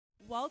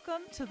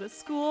Welcome to the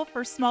School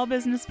for Small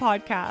Business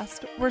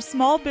podcast, where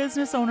small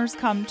business owners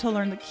come to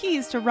learn the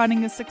keys to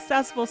running a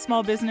successful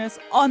small business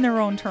on their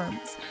own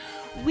terms.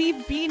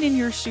 We've been in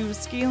your shoes,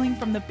 scaling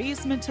from the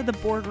basement to the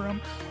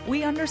boardroom.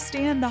 We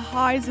understand the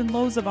highs and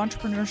lows of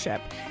entrepreneurship.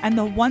 And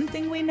the one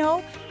thing we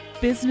know,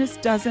 business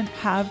doesn't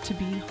have to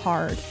be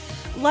hard.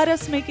 Let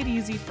us make it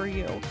easy for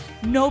you.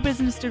 No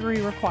business degree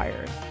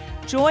required.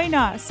 Join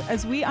us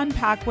as we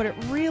unpack what it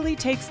really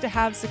takes to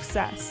have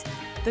success.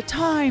 The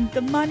time,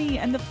 the money,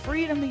 and the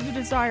freedom that you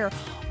desire,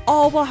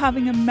 all while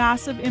having a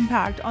massive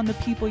impact on the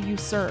people you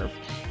serve.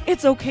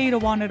 It's okay to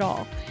want it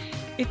all.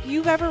 If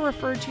you've ever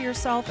referred to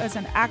yourself as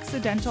an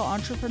accidental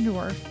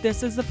entrepreneur,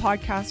 this is the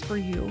podcast for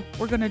you.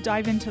 We're going to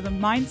dive into the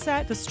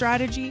mindset, the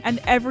strategy,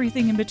 and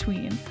everything in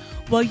between.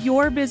 While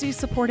you're busy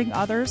supporting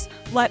others,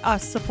 let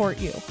us support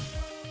you.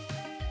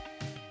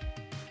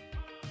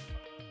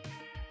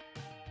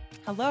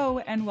 Hello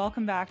and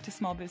welcome back to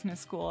Small Business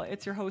School.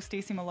 It's your host,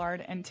 Stacey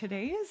Millard, and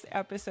today's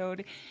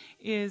episode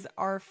is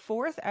our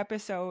fourth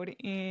episode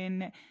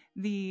in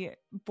the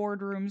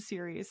Boardroom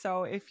series.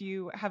 So if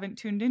you haven't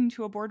tuned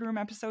into a Boardroom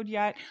episode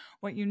yet,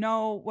 what you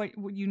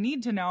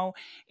need to know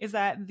is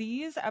that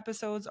these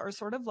episodes are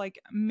sort of like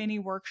mini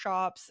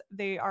workshops.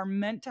 They are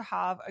meant to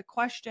have a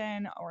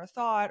question or a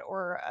thought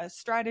or a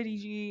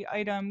strategy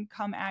item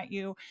come at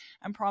you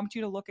and prompt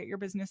you to look at your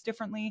business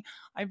differently.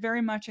 I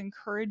very much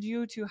encourage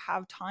you to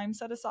have time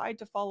set aside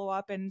to follow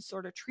up and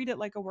sort of treat it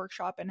like a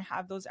workshop and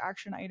have those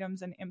action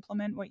items and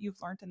implement what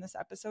you've learned in this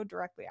episode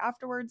directly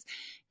afterwards.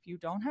 If you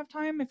don't have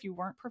time, if you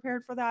weren't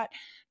prepared for that,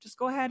 just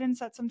go ahead and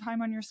set some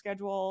time on your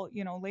schedule,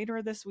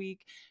 later this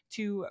week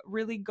to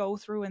really go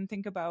through and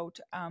think about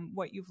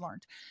what you've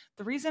learned.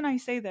 The reason I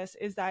say this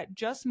is that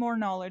just more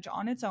knowledge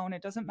on its own,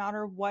 it doesn't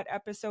matter what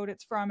episode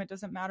it's from, it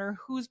doesn't matter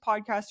whose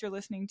podcast you're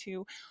listening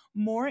to,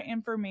 more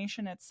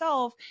information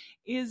itself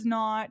is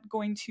not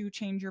going to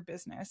change your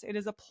business. It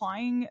is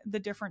applying the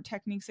different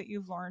techniques that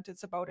you've learned.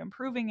 It's about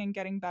improving and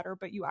getting better,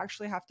 but you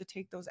actually have to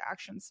take those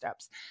action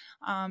steps.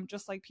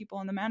 Just like people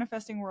in the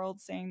manifesting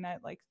world saying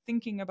that like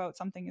thinking about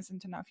something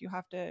isn't enough. You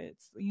have to,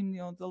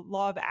 the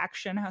law of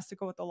action has to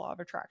go with the law of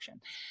attraction.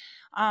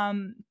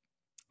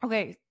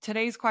 Okay,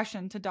 today's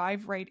question to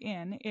dive right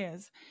in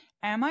is,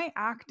 am I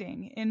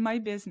acting in my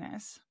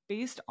business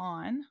based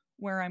on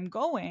where I'm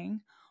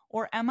going,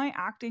 or am I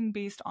acting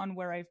based on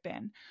where I've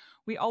been?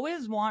 We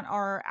always want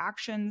our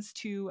actions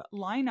to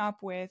line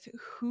up with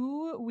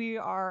who we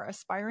are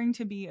aspiring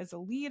to be as a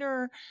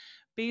leader,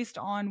 based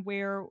on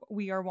where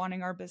we are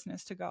wanting our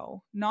business to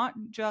go, not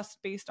just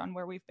based on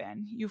where we've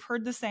been. You've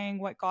heard the saying,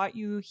 what got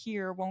you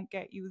here won't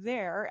get you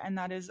there, and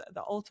that is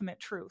the ultimate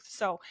truth.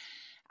 So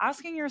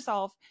asking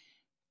yourself,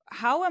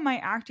 how am I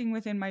acting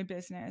within my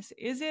business?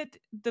 Is it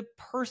the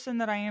person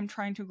that I am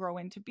trying to grow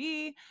into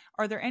be?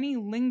 Are there any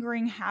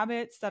lingering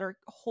habits that are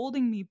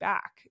holding me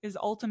back is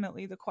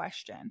ultimately the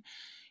question.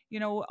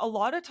 A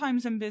lot of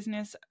times in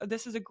business,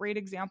 this is a great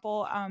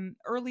example.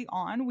 Early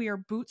on, we are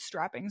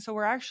bootstrapping. So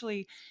we're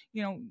actually,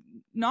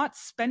 not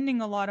spending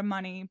a lot of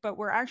money, but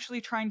we're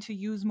actually trying to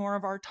use more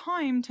of our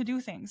time to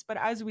do things. But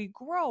as we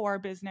grow our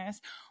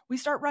business, we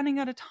start running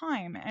out of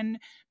time and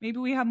maybe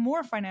we have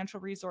more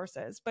financial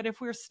resources. But if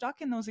we're stuck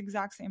in those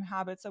exact same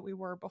habits that we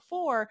were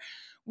before,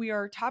 we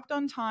are tapped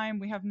on time.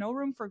 We have no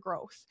room for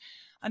growth.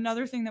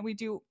 Another thing that we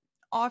do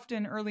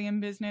often early in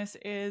business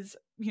is,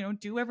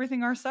 do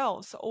everything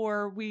ourselves,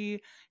 or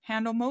we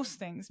handle most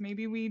things.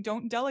 Maybe we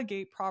don't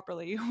delegate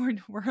properly.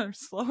 We're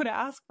slow to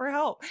ask for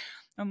help.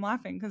 I'm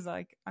laughing because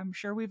I'm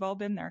sure we've all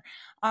been there.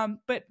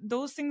 But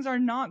those things are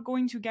not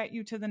going to get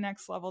you to the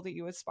next level that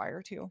you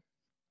aspire to.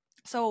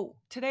 So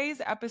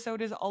today's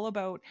episode is all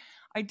about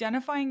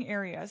identifying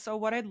areas. So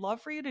what I'd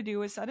love for you to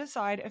do is set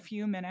aside a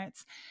few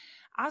minutes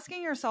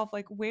asking yourself,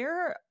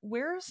 where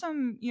are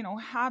some,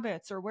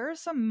 habits, or where are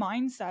some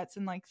mindsets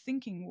and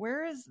thinking,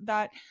 where is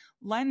that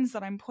lens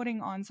that I'm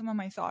putting on some of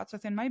my thoughts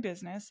within my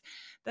business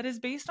that is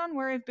based on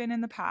where I've been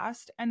in the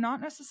past and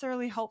not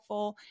necessarily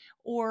helpful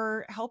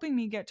or helping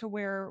me get to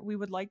where we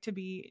would like to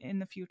be in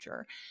the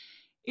future.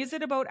 Is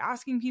it about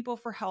asking people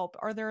for help?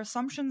 Are there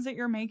assumptions that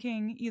you're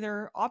making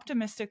either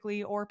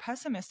optimistically or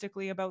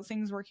pessimistically about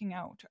things working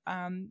out?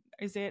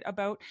 Is it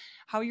about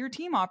how your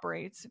team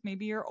operates?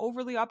 Maybe you're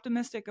overly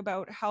optimistic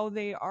about how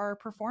they are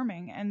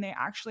performing and they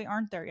actually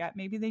aren't there yet.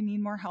 Maybe they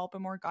need more help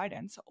and more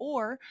guidance.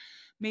 Or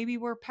maybe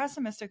we're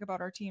pessimistic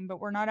about our team, but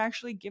we're not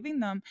actually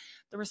giving them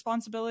the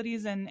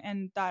responsibilities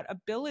and that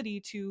ability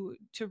to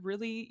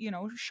really,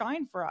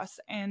 shine for us.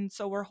 And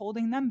so we're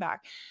holding them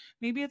back.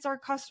 Maybe it's our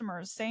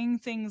customers saying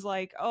things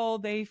like, oh,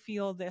 they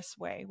feel this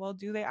way. Well,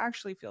 do they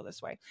actually feel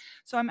this way?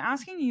 So I'm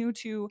asking you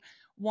to,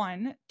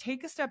 one,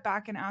 take a step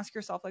back and ask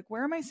yourself,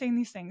 where am I saying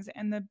these things?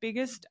 And the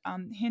biggest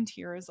hint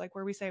here is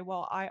where we say,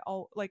 well,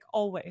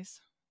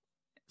 always.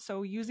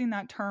 So using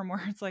that term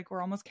where it's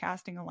we're almost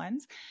casting a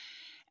lens.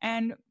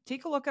 And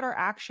take a look at our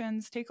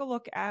actions, take a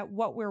look at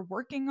what we're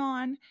working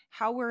on,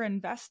 how we're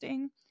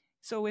investing.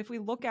 So if we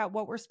look at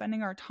what we're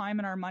spending our time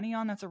and our money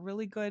on, that's a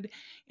really good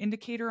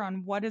indicator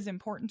on what is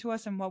important to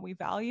us and what we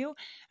value.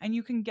 And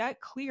you can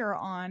get clear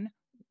on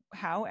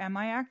how am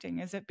I acting?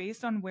 Is it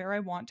based on where I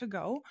want to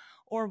go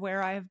or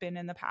where I have been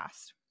in the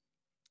past?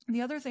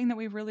 The other thing that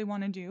we really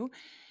want to do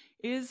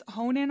is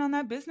hone in on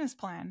that business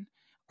plan.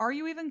 Are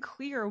you even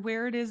clear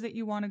where it is that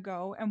you want to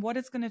go and what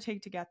it's going to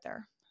take to get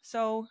there?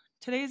 So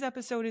today's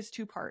episode is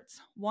 2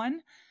 parts.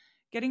 1,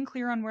 getting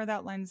clear on where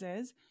that lens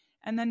is.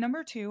 And then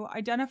number 2,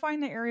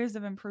 identifying the areas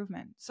of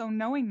improvement. So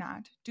knowing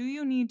that, do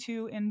you need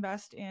to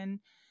invest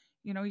in,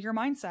 your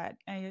mindset?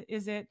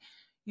 Is it,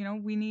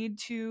 we need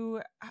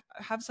to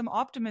have some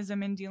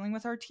optimism in dealing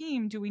with our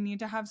team? Do we need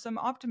to have some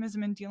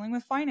optimism in dealing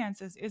with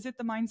finances? Is it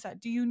the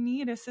mindset? Do you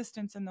need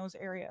assistance in those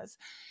areas?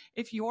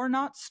 If you're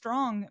not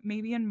strong,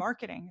 maybe in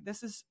marketing,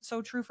 this is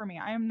so true for me.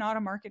 I am not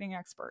a marketing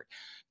expert.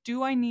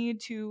 Do I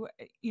need to,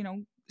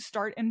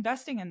 start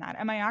investing in that?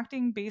 Am I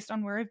acting based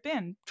on where I've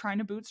been, trying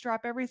to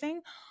bootstrap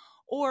everything?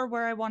 Or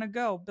where I want to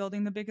go,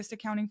 building the biggest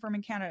accounting firm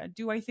in Canada?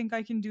 Do I think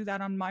I can do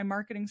that on my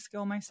marketing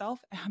skill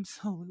myself?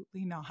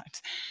 Absolutely not.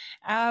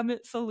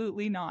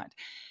 Absolutely not.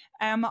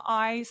 Am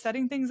I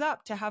setting things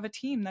up to have a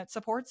team that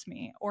supports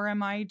me? Or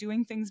am I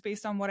doing things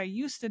based on what I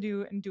used to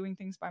do and doing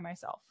things by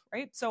myself,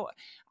 right? So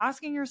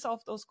asking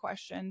yourself those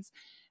questions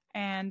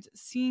and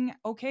seeing,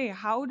 okay,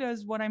 how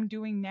does what I'm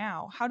doing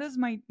now, how does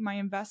my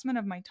investment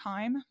of my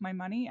time, my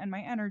money, and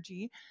my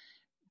energy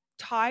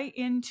tie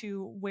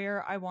into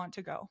where I want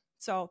to go?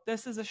 So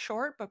this is a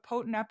short but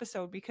potent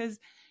episode because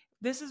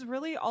this is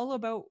really all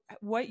about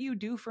what you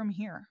do from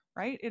here,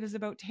 right? It is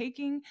about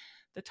taking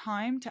the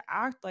time to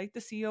act like the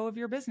CEO of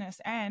your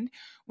business. And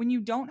when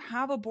you don't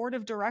have a board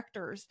of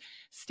directors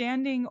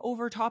standing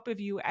over top of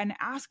you and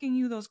asking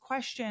you those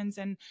questions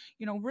and,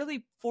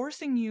 really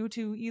forcing you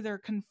to either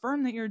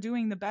confirm that you're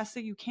doing the best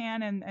that you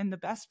can and the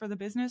best for the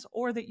business,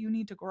 or that you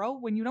need to grow,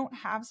 when you don't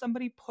have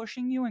somebody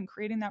pushing you and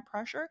creating that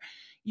pressure,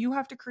 you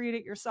have to create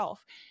it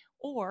yourself.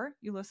 Or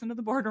you listen to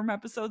the Boardroom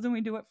episodes and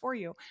we do it for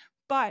you.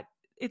 But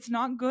it's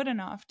not good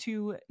enough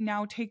to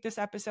now take this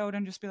episode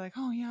and just be like,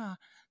 oh yeah,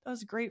 that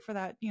was great for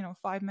that,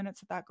 5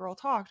 minutes that girl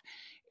talked.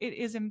 It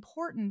is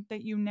important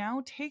that you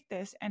now take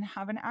this and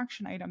have an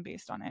action item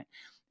based on it.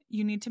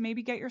 You need to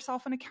maybe get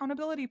yourself an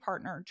accountability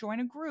partner, join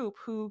a group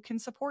who can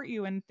support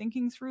you in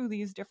thinking through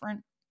these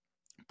different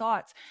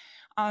thoughts.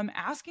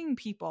 Asking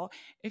people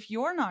if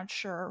you're not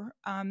sure.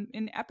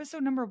 In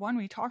episode number 1,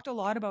 we talked a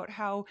lot about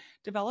how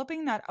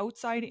developing that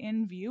outside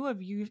in view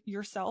of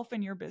yourself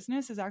and your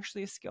business is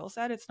actually a skill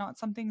set. It's not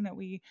something that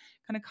we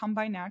kind of come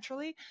by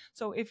naturally.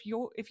 So if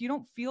you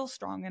don't feel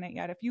strong in it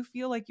yet, if you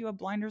feel like you have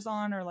blinders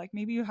on, or like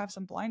maybe you have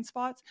some blind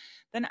spots,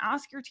 then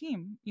ask your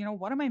team,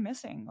 what am I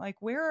missing? Like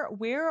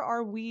where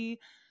are we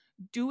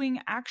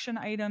doing action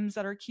items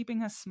that are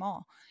keeping us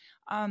small?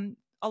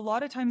 A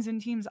lot of times in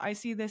teams, I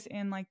see this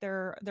in like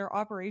their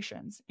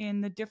operations,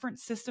 in the different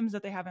systems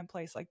that they have in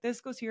place. Like this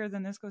goes here,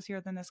 then this goes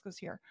here, then this goes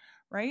here,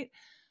 right?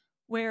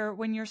 Where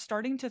when you're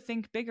starting to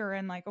think bigger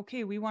and like,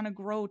 okay, we want to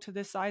grow to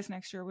this size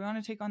next year, we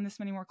want to take on this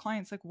many more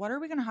clients. Like, what are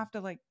we going to have to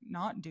like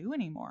not do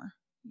anymore?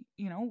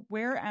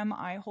 Where am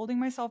I holding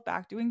myself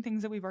back, doing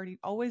things that we've already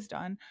always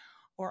done,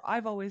 or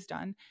I've always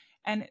done,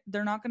 and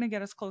they're not going to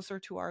get us closer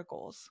to our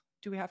goals?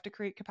 Do we have to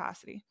create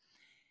capacity?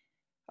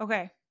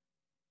 Okay.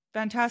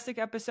 Fantastic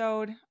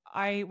episode.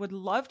 I would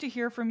love to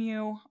hear from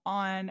you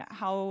on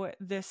how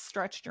this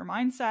stretched your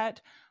mindset,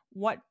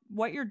 what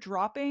you're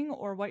dropping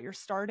or what you're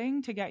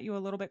starting to get you a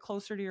little bit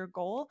closer to your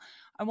goal.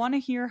 I want to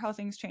hear how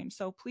things change.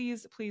 So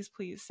please, please,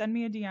 please send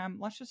me a DM.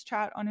 Let's just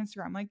chat on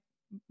Instagram. Like,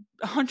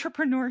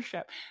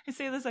 entrepreneurship. I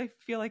say this, I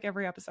feel like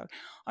every episode.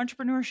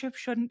 Entrepreneurship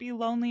shouldn't be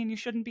lonely, and you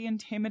shouldn't be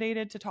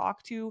intimidated to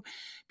talk to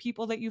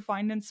people that you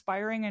find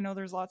inspiring. I know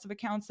there's lots of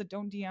accounts that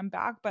don't DM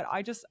back, but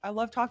I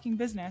love talking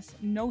business.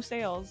 No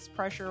sales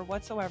pressure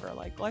whatsoever.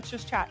 Like, let's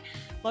just chat.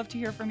 Love to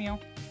hear from you.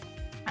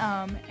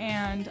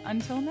 And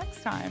until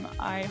next time,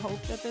 I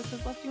hope that this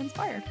has left you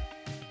inspired.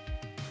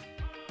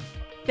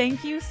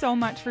 Thank you so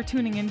much for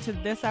tuning into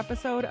this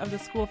episode of the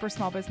School for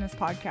Small Business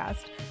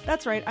podcast.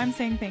 That's right, I'm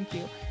saying thank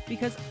you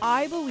because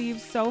I believe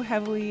so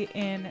heavily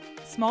in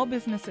small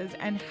businesses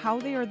and how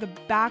they are the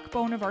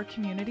backbone of our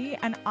community.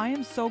 And I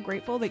am so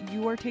grateful that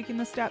you are taking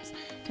the steps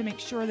to make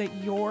sure that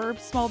your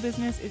small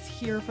business is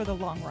here for the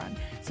long run,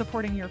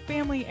 supporting your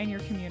family and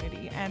your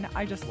community. And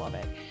I just love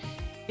it.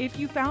 If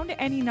you found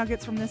any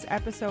nuggets from this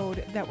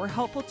episode that were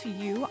helpful to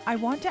you, I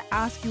want to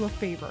ask you a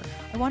favor.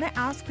 I want to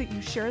ask that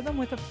you share them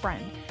with a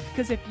friend,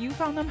 because if you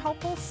found them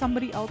helpful,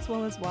 somebody else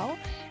will as well.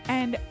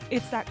 And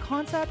it's that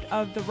concept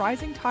of the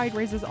rising tide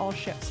raises all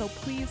ships. So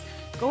please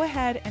go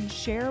ahead and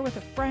share with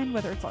a friend,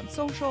 whether it's on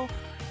social,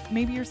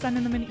 maybe you're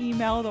sending them an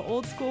email the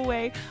old school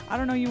way. I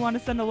don't know, you want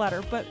to send a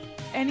letter, but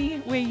any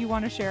way you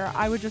want to share,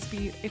 I would just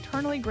be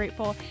eternally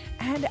grateful.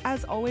 And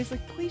as always,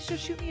 like, please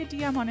just shoot me a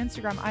DM on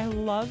Instagram. I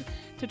love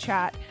to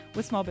chat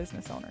with small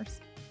business owners.